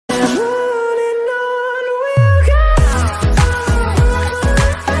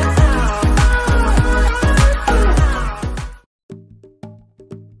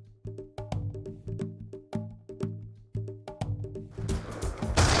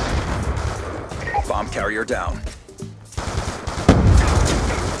Bomb carrier down.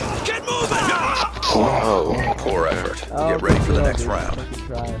 Get moving! Oh, poor effort. Get ready for the next round.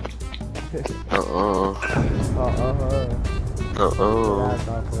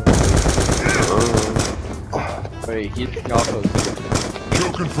 Wait, he's Galcos.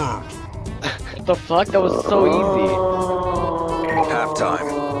 Kill confirmed. What the fuck? That was so easy. Halftime.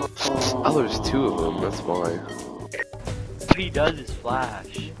 Oh, there's two of them, that's why. What he does is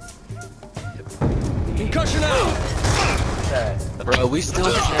flash. Concussion out! Bro, we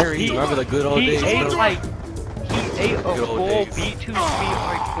still carry. Remember the good old days, He ate bro? like, he ate a Good old full days. B2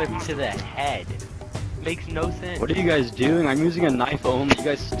 sweetheart clip to the head. Makes no sense. What are you guys doing? I'm using a knife only. You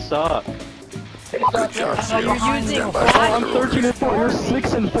guys suck. Good job. You're using I'm 13 and 4. You're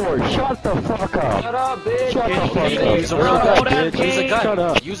 6 and 4. Shut the fuck up. Shut up, bitch. Shut the fuck up. Use a real gun, bitch. Use a gun. Shut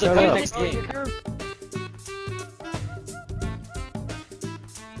up. Use a Shut gun up. next game.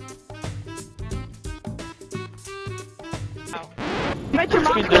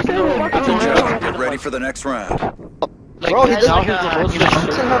 Good job. Get ready for the next round. Bro, he now doesn't he's the most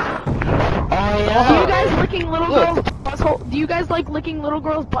Do you guys licking little girls' buttholes? Do you guys like licking little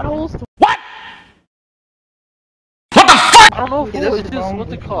girls' buttholes? I don't know if this is what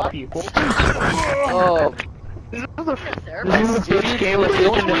they call people. Oh. This is the This game with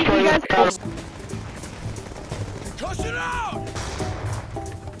you can destroy guys this. Concussion out!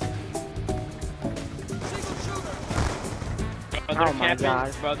 Brother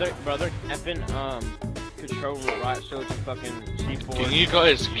camping, brother camping, control right so it's fucking C4. Can you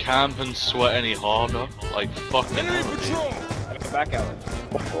guys camp and sweat any harder? Like fucking Enemy hell. patrol! Back out.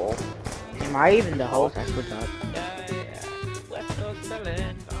 Am I even the host? I forgot. Left us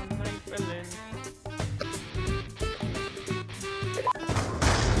selling, online selling.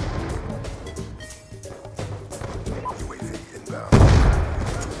 UAV inbound.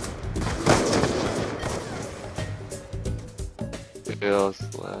 Just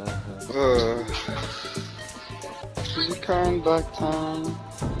She's coming back time.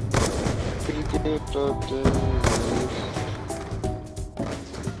 Pretty good update.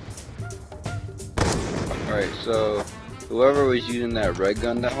 Alright, so whoever was using that red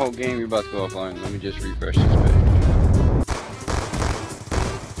gun that whole game, you're about to go offline. Let me just refresh this page.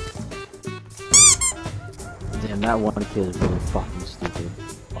 Damn, that one kid is really fucking stupid.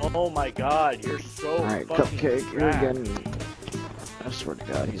 Oh my god, you're so Alright, fucking Cupcake, you're trash. getting... I swear to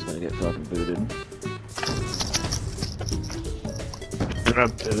god, he's gonna get fucking booted.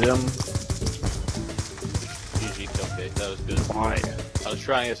 GG Cupcake, that was good. Why? I was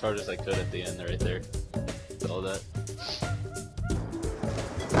trying as hard as I could at the end right there. All that.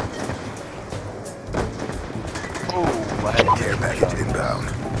 Care package inbound.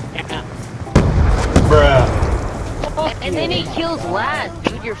 And then he kills last,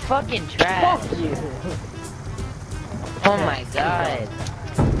 dude. You're fucking trash. Fuck you. Oh my god.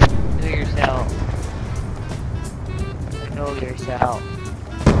 Know yourself. Know yourself.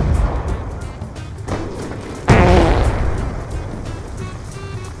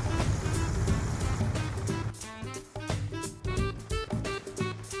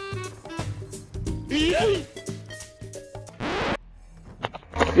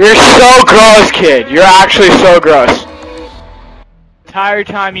 You're so gross, kid. You're actually so gross. Entire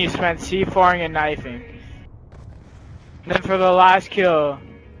time you spent C4ing and knifing. And then for the last kill.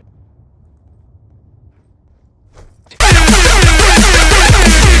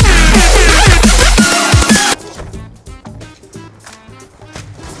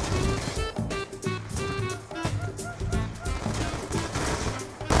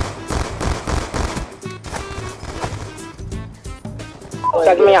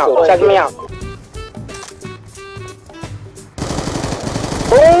 Check me out. Check me out.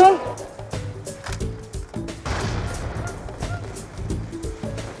 Boom.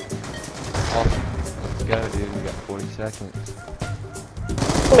 Let's go, dude. We got 40 seconds.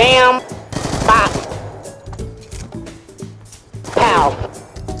 Bam. Bop. Pow.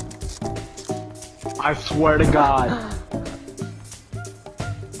 I swear to God.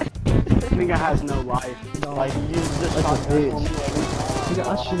 This nigga has no life. No, Like, he used this that's a shotgun bitch. on me every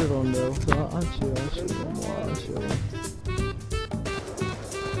I shoot on though, so I'll shoot on more, I'll shoot on.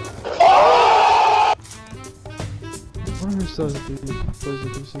 What are so deep?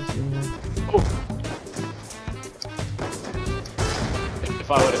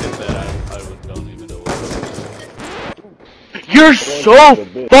 If I would have hit that, I don't even know what. You're so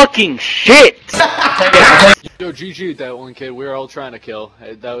fucking shit! Yo, GG that one kid. We were all trying to kill.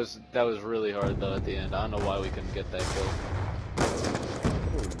 That was really hard though at the end. I don't know why we couldn't get that kill.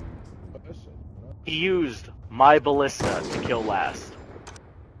 He used my ballista to kill last.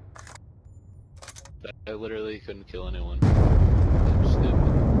 I literally couldn't kill anyone. I'm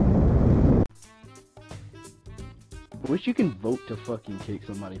stupid. Wish you can vote to fucking kick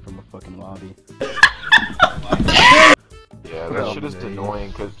somebody from a fucking lobby. Yeah, that shit is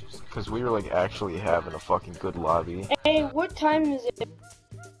annoying cause we were like actually having a fucking good lobby. Hey, what time is it?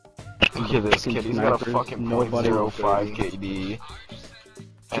 Look at this kid, he's got a fucking .05 KD.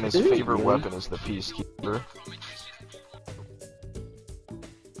 And his favorite weapon is the Peacekeeper.